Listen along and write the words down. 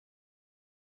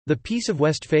The Peace of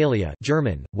Westphalia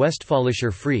German,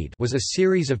 Westphalischer Fried was a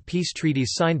series of peace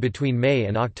treaties signed between May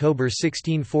and October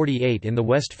 1648 in the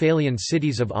Westphalian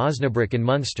cities of Osnabrück and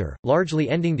Münster,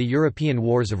 largely ending the European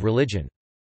wars of religion.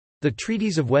 The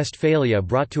treaties of Westphalia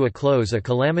brought to a close a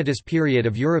calamitous period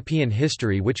of European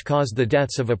history which caused the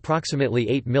deaths of approximately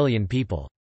 8 million people.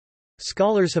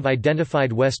 Scholars have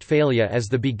identified Westphalia as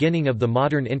the beginning of the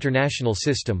modern international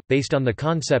system, based on the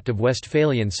concept of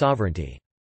Westphalian sovereignty.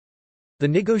 The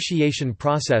negotiation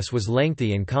process was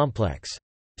lengthy and complex.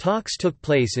 Talks took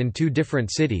place in 2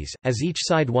 different cities, as each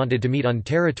side wanted to meet on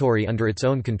territory under its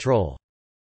own control.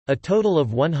 A total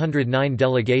of 109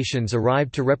 delegations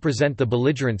arrived to represent the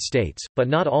belligerent states, but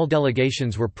not all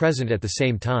delegations were present at the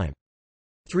same time.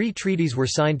 3 treaties were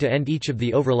signed to end each of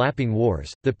the overlapping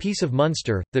wars: the Peace of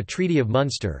Münster, the Treaty of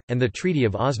Münster, and the Treaty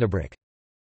of Osnabrück.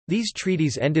 These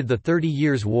treaties ended the 30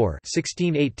 Years' War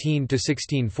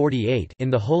 (1618–1648)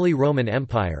 in the Holy Roman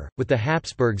Empire, with the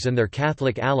Habsburgs and their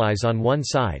Catholic allies on one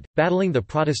side, battling the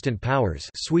Protestant powers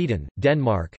Sweden,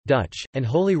 Denmark, Dutch, and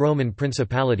Holy Roman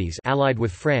Principalities allied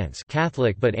with France,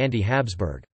 Catholic but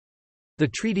anti-Habsburg. The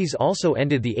treaties also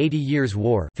ended the 80 Years'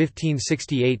 War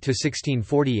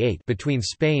 (1568–1648) between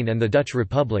Spain and the Dutch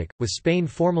Republic, with Spain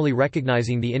formally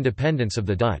recognizing the independence of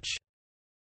the Dutch.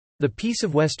 The Peace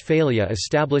of Westphalia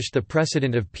established the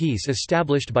precedent of peace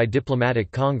established by diplomatic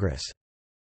congress.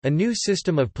 A new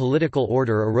system of political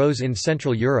order arose in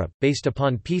Central Europe, based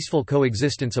upon peaceful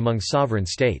coexistence among sovereign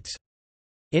states.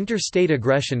 Interstate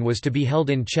aggression was to be held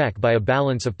in check by a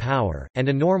balance of power, and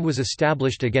a norm was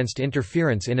established against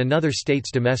interference in another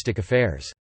state's domestic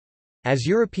affairs. As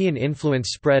European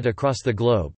influence spread across the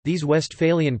globe, these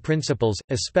Westphalian principles,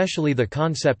 especially the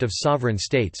concept of sovereign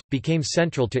states, became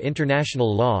central to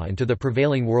international law and to the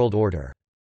prevailing world order.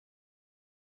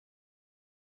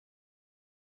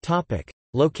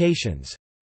 Locations.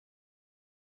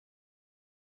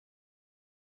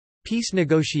 Peace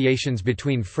negotiations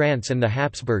between France and the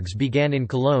Habsburgs began in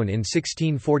Cologne in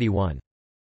 1641.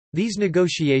 These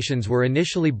negotiations were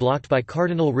initially blocked by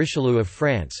Cardinal Richelieu of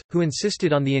France, who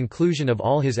insisted on the inclusion of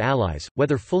all his allies,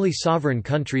 whether fully sovereign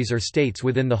countries or states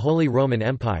within the Holy Roman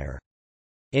Empire.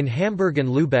 In Hamburg and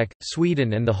Lübeck,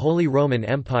 Sweden and the Holy Roman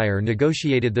Empire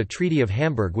negotiated the Treaty of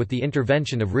Hamburg with the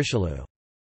intervention of Richelieu.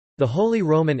 The Holy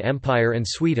Roman Empire and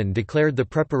Sweden declared the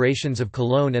preparations of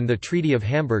Cologne and the Treaty of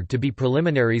Hamburg to be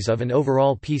preliminaries of an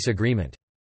overall peace agreement.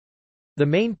 The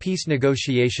main peace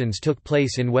negotiations took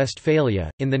place in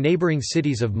Westphalia, in the neighbouring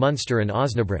cities of Münster and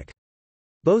Osnabrück.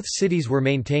 Both cities were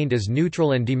maintained as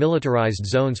neutral and demilitarized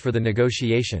zones for the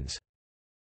negotiations.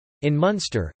 In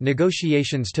Münster,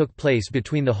 negotiations took place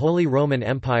between the Holy Roman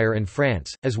Empire and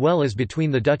France, as well as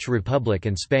between the Dutch Republic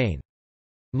and Spain.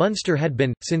 Münster had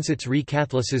been, since its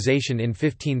re-Catholicization in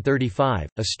 1535,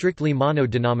 a strictly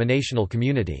mono-denominational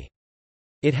community.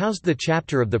 It housed the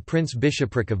chapter of the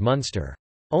Prince-Bishopric of Münster.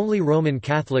 Only Roman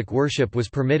Catholic worship was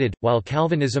permitted, while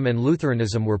Calvinism and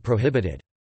Lutheranism were prohibited.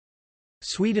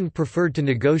 Sweden preferred to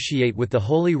negotiate with the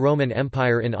Holy Roman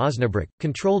Empire in Osnabrück,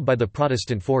 controlled by the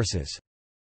Protestant forces.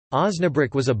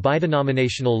 Osnabrück was a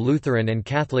bidenominational Lutheran and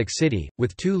Catholic city,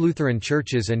 with 2 Lutheran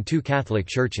churches and 2 Catholic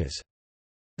churches.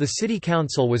 The city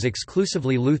council was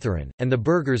exclusively Lutheran, and the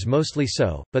burghers mostly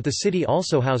so, but the city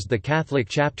also housed the Catholic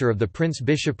chapter of the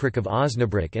Prince-Bishopric of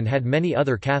Osnabrück and had many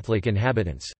other Catholic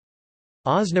inhabitants.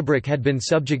 Osnabrück had been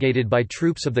subjugated by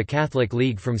troops of the Catholic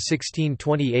League from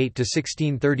 1628 to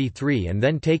 1633 and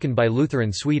then taken by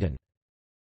Lutheran Sweden.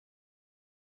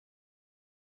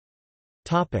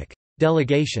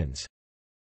 Delegations.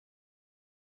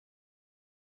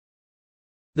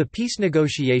 The peace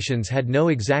negotiations had no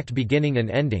exact beginning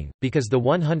and ending, because the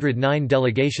 109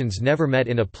 delegations never met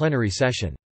in a plenary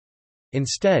session.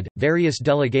 Instead, various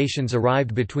delegations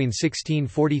arrived between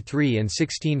 1643 and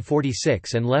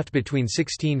 1646 and left between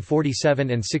 1647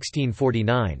 and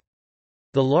 1649.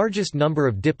 The largest number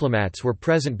of diplomats were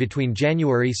present between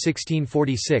January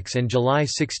 1646 and July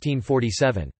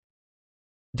 1647.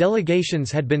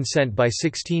 Delegations had been sent by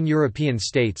 16 European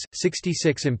states,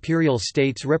 66 imperial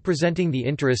states representing the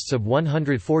interests of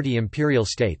 140 imperial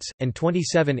states, and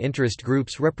 27 interest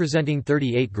groups representing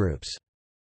 38 groups.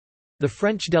 The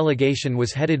French delegation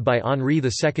was headed by Henri II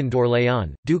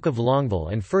d'Orléans, Duke of Longueville,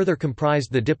 and further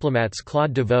comprised the diplomats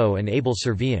Claude Deveau and Abel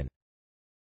Servien.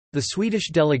 The Swedish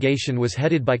delegation was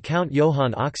headed by Count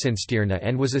Johan Oxenstierna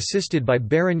and was assisted by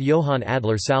Baron Johan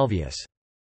Adler Salvius.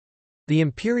 The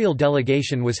imperial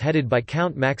delegation was headed by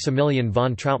Count Maximilian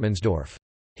von Trautmannsdorf.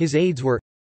 His aides were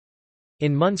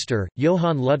in Münster,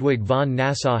 Johann Ludwig von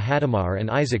Nassau-Hadamar and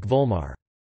Isaac Volmar.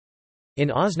 In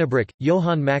Osnabrück,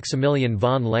 Johann Maximilian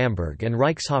von Lamberg and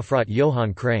Reichshofrat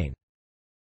Johann Crane.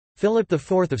 Philip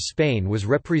IV of Spain was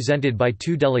represented by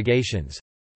 2 delegations.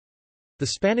 The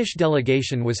Spanish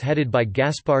delegation was headed by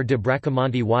Gaspar de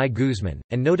Bracamonte y Guzman,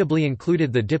 and notably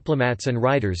included the diplomats and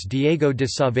writers Diego de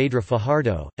Saavedra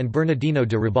Fajardo, and Bernardino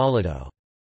de Rebolledo.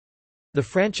 The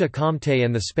Franche-Comté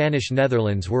and the Spanish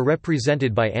Netherlands were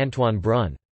represented by Antoine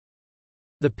Brun.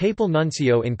 The papal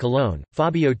nuncio in Cologne,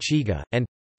 Fabio Chiga, and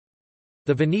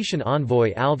the Venetian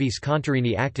envoy Alvise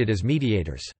Contarini acted as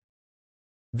mediators.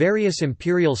 Various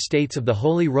imperial states of the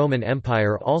Holy Roman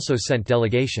Empire also sent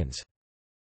delegations.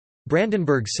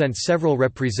 Brandenburg sent several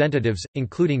representatives,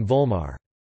 including Volmar.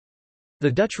 The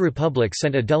Dutch Republic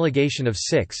sent a delegation of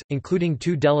 6, including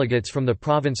 2 delegates from the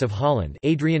province of Holland,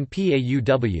 Adrian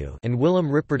Pauw, and Willem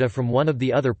Ripperda from one of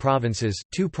the other provinces.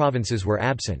 2 provinces were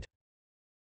absent.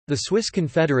 The Swiss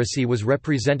Confederacy was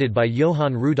represented by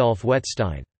Johann Rudolf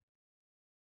Wettstein.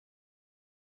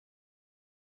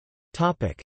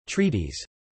 Topic: Treaties.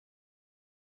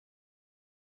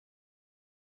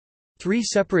 3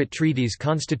 separate treaties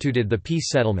constituted the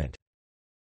peace settlement.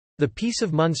 The Peace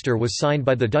of Munster was signed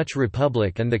by the Dutch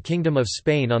Republic and the Kingdom of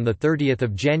Spain on 30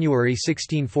 January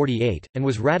 1648, and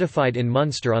was ratified in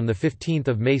Munster on 15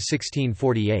 May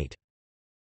 1648.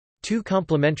 2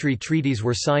 complementary treaties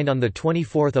were signed on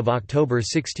 24 October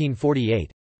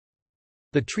 1648.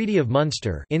 The Treaty of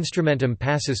Munster, Instrumentum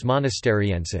Passus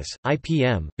Monasteriensis,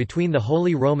 IPM, between the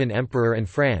Holy Roman Emperor and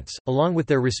France, along with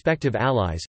their respective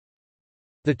allies.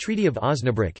 The Treaty of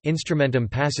Osnabrück, Instrumentum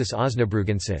Passus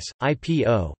Osnabrügensis,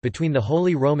 IPO, between the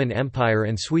Holy Roman Empire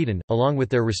and Sweden, along with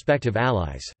their respective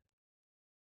allies.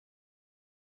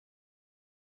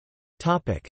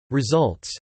 Topic: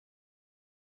 Results.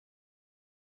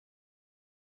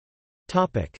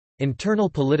 Topic: Internal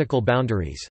political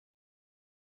boundaries.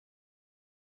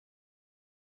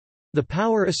 The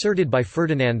power asserted by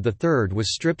Ferdinand III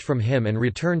was stripped from him and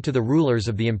returned to the rulers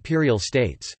of the imperial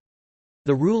states.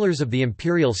 The rulers of the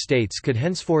imperial states could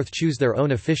henceforth choose their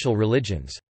own official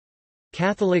religions.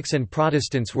 Catholics and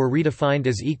Protestants were redefined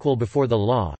as equal before the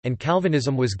law, and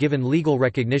Calvinism was given legal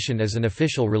recognition as an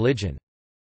official religion.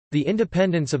 The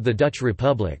independence of the Dutch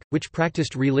Republic, which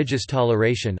practiced religious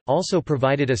toleration, also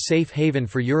provided a safe haven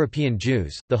for European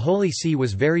Jews. The Holy See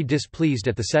was very displeased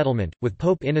at the settlement, with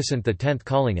Pope Innocent X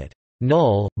calling it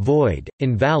null, void,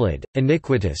 invalid,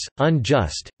 iniquitous,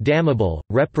 unjust, damnable,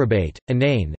 reprobate,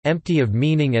 inane, empty of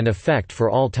meaning and effect for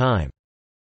all time."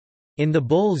 In the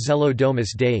bull Zelo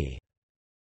Domus Dei.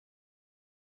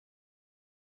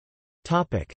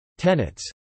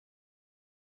 Tenets.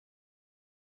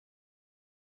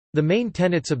 The main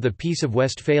tenets of the Peace of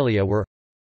Westphalia were: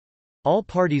 all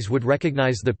parties would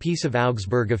recognize the Peace of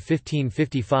Augsburg of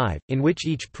 1555, in which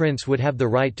each prince would have the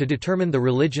right to determine the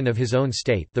religion of his own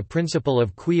state, the principle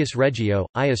of cuius regio,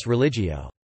 ius religio.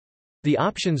 The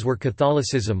options were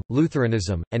Catholicism,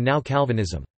 Lutheranism, and now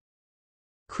Calvinism.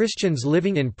 Christians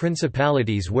living in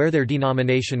principalities where their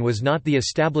denomination was not the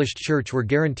established church were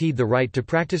guaranteed the right to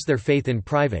practice their faith in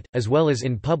private, as well as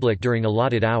in public during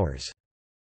allotted hours.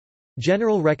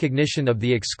 General recognition of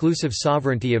the exclusive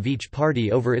sovereignty of each party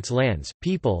over its lands,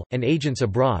 people, and agents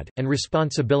abroad, and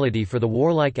responsibility for the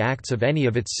warlike acts of any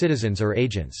of its citizens or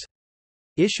agents.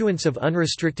 Issuance of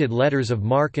unrestricted letters of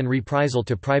marque and reprisal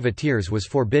to privateers was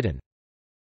forbidden.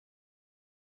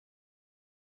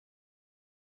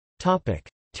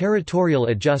 Territorial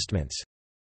adjustments.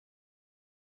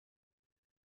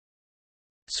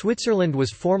 Switzerland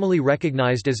was formally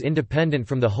recognized as independent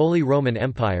from the Holy Roman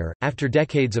Empire, after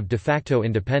decades of de facto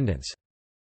independence.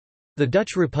 The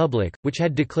Dutch Republic, which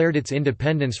had declared its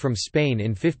independence from Spain in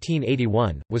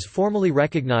 1581, was formally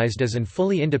recognized as an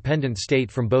fully independent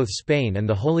state from both Spain and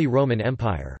the Holy Roman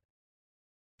Empire.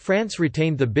 France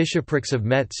retained the bishoprics of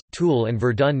Metz, Toul and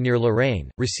Verdun near Lorraine,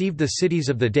 received the cities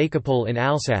of the Decapole in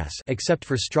Alsace except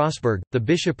for Strasbourg, the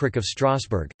bishopric of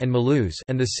Strasbourg, and Mulhouse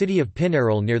and the city of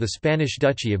Pinerol near the Spanish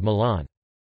Duchy of Milan.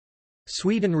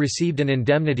 Sweden received an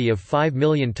indemnity of $5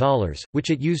 million,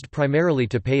 which it used primarily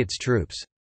to pay its troops.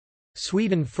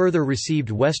 Sweden further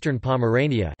received Western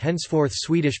Pomerania, henceforth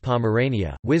Swedish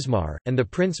Pomerania, Wismar, and the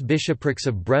prince-bishoprics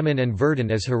of Bremen and Verden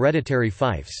as hereditary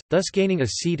fiefs, thus gaining a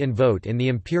seat and vote in the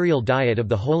imperial diet of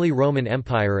the Holy Roman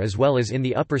Empire as well as in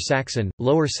the Upper Saxon,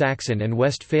 Lower Saxon and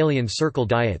Westphalian Circle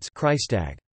diets.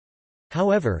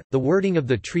 However, the wording of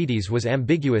the treaties was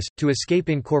ambiguous. To escape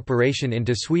incorporation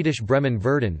into Swedish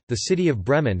Bremen-Verden, the city of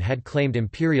Bremen had claimed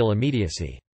imperial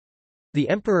immediacy. The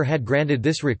emperor had granted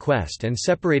this request and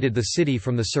separated the city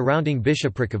from the surrounding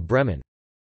bishopric of Bremen.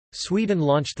 Sweden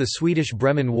launched the Swedish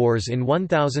Bremen Wars in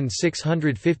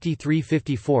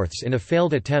 1653–54 in a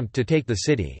failed attempt to take the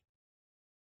city.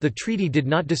 The treaty did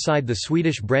not decide the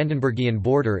Swedish Brandenburgian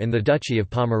border in the Duchy of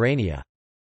Pomerania.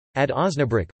 At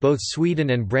Osnabrück, both Sweden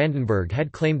and Brandenburg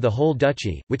had claimed the whole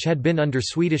duchy, which had been under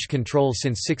Swedish control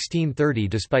since 1630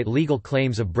 despite legal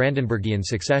claims of Brandenburgian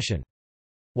succession.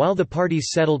 While the parties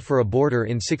settled for a border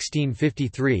in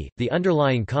 1653, the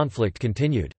underlying conflict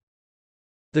continued.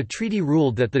 The treaty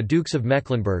ruled that the Dukes of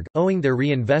Mecklenburg, owing their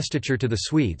reinvestiture to the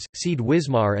Swedes, cede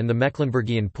Wismar and the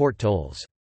Mecklenburgian port tolls.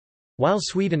 While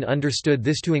Sweden understood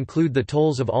this to include the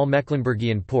tolls of all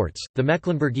Mecklenburgian ports, the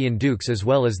Mecklenburgian dukes as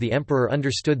well as the emperor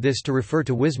understood this to refer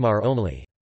to Wismar only.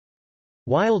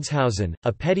 Wildeshausen,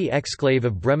 a petty exclave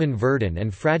of Bremen-Verden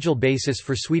and fragile basis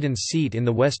for Sweden's seat in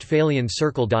the Westphalian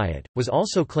Circle Diet, was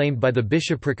also claimed by the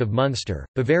Bishopric of Munster.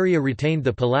 Bavaria retained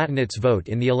the Palatinate's vote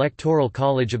in the Electoral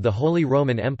College of the Holy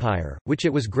Roman Empire, which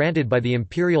it was granted by the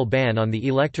imperial ban on the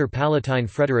Elector Palatine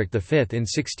Frederick V in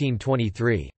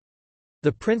 1623.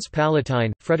 The Prince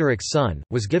Palatine, Frederick's son,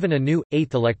 was given a new,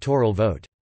 eighth electoral vote.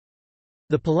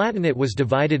 The Palatinate was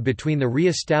divided between the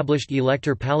re-established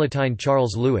Elector Palatine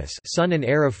Charles Louis, son and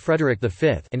heir of Frederick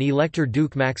V, and Elector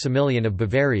Duke Maximilian of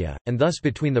Bavaria, and thus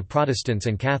between the Protestants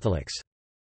and Catholics.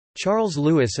 Charles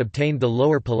Louis obtained the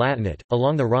Lower Palatinate,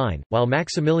 along the Rhine, while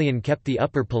Maximilian kept the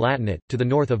Upper Palatinate, to the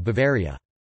north of Bavaria.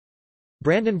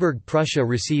 Brandenburg Prussia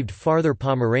received farther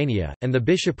Pomerania, and the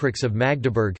bishoprics of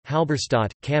Magdeburg,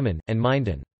 Halberstadt, Kammen, and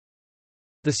Minden.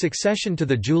 The succession to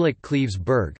the Jülich-Cleves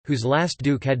Berg, whose last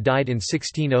duke had died in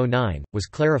 1609, was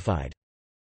clarified.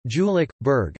 Jülich,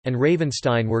 Berg, and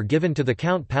Ravenstein were given to the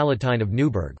Count Palatine of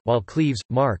Neuburg, while Cleves,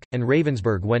 Mark, and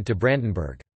Ravensburg went to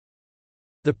Brandenburg.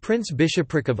 The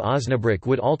Prince-Bishopric of Osnabrück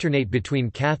would alternate between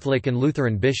Catholic and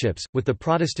Lutheran bishops, with the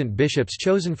Protestant bishops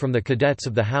chosen from the cadets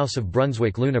of the House of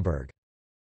Brunswick-Lüneburg.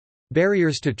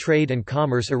 Barriers to trade and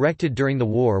commerce erected during the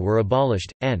war were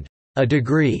abolished, and a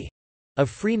degree of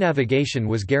free navigation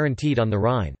was guaranteed on the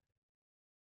Rhine.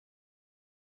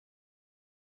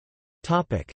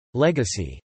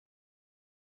 Legacy.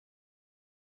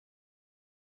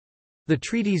 The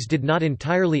treaties did not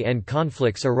entirely end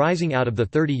conflicts arising out of the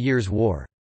 30 Years' War.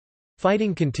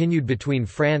 Fighting continued between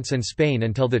France and Spain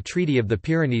until the Treaty of the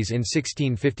Pyrenees in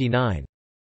 1659.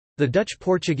 The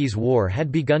Dutch-Portuguese War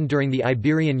had begun during the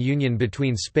Iberian Union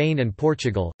between Spain and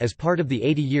Portugal, as part of the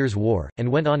 80 Years' War, and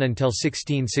went on until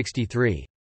 1663.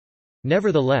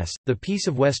 Nevertheless, the Peace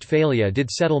of Westphalia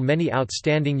did settle many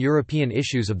outstanding European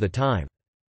issues of the time.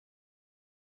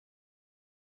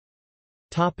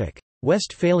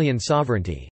 Westphalian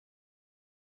sovereignty.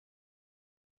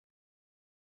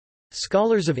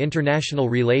 Scholars of international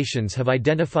relations have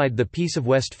identified the Peace of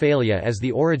Westphalia as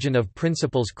the origin of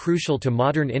principles crucial to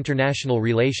modern international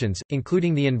relations,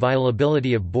 including the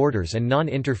inviolability of borders and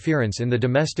non-interference in the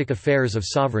domestic affairs of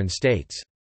sovereign states.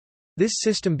 This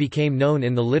system became known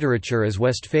in the literature as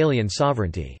Westphalian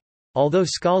sovereignty. Although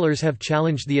scholars have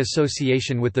challenged the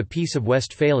association with the Peace of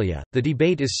Westphalia, the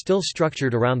debate is still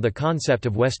structured around the concept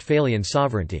of Westphalian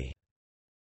sovereignty.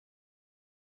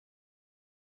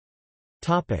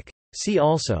 See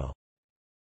also: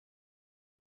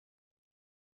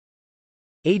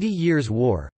 80 Years'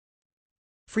 War,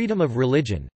 Freedom of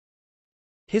religion,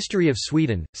 History of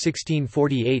Sweden,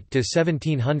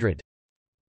 1648–1700,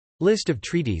 List of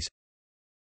treaties,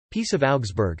 Peace of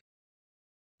Augsburg,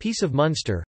 Peace of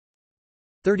Munster,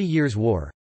 30 Years' War,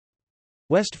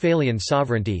 Westphalian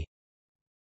sovereignty,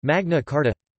 Magna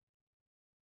Carta.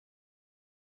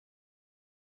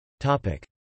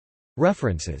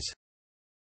 References.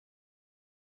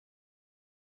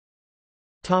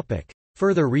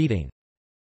 Further reading.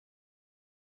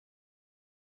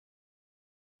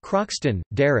 Croxton,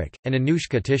 Derek, and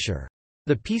Anushka Tisher.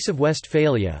 The Peace of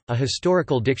Westphalia, A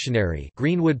Historical Dictionary,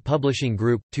 Greenwood Publishing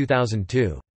Group,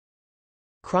 2002.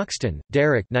 Croxton,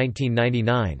 Derek,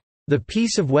 1999. The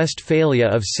Peace of Westphalia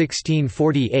of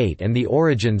 1648 and the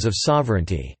Origins of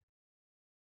Sovereignty.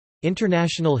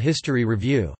 International History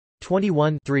Review.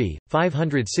 21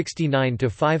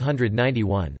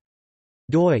 569–591.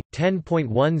 doi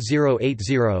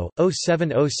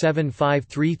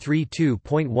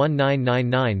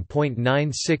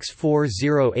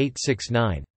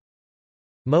 10.1080/070753332.1999.96408669.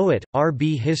 Mowat, R.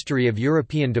 B. History of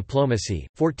European Diplomacy,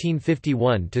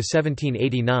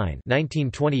 1451–1789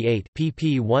 1928,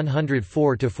 pp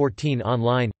 104–14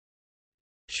 online.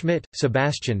 Schmidt,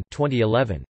 Sebastian,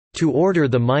 2011. To Order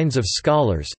the Minds of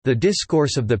Scholars, The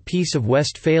Discourse of the Peace of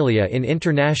Westphalia in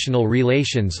International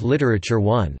Relations Literature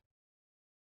 1.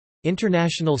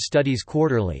 International Studies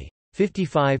Quarterly.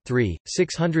 55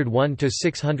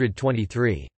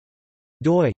 601–623.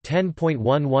 doi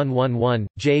 10.1111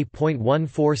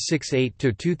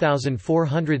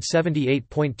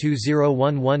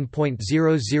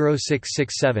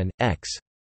 j.1478.2011.00667 x.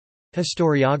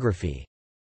 Historiography.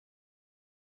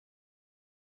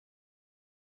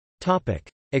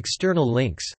 External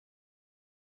links.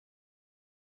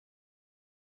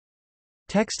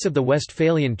 Texts of the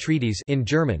Westphalian treaties in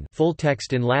German, full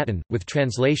text in Latin, with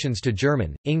translations to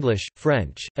German, English,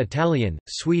 French, Italian,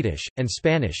 Swedish, and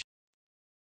Spanish.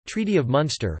 Treaty of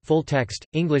Munster, full text,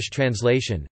 English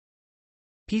translation.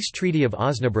 Peace Treaty of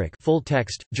Osnabrück, full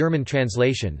text, German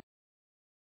translation.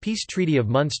 Peace Treaty of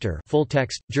Munster, full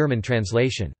text, German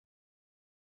translation.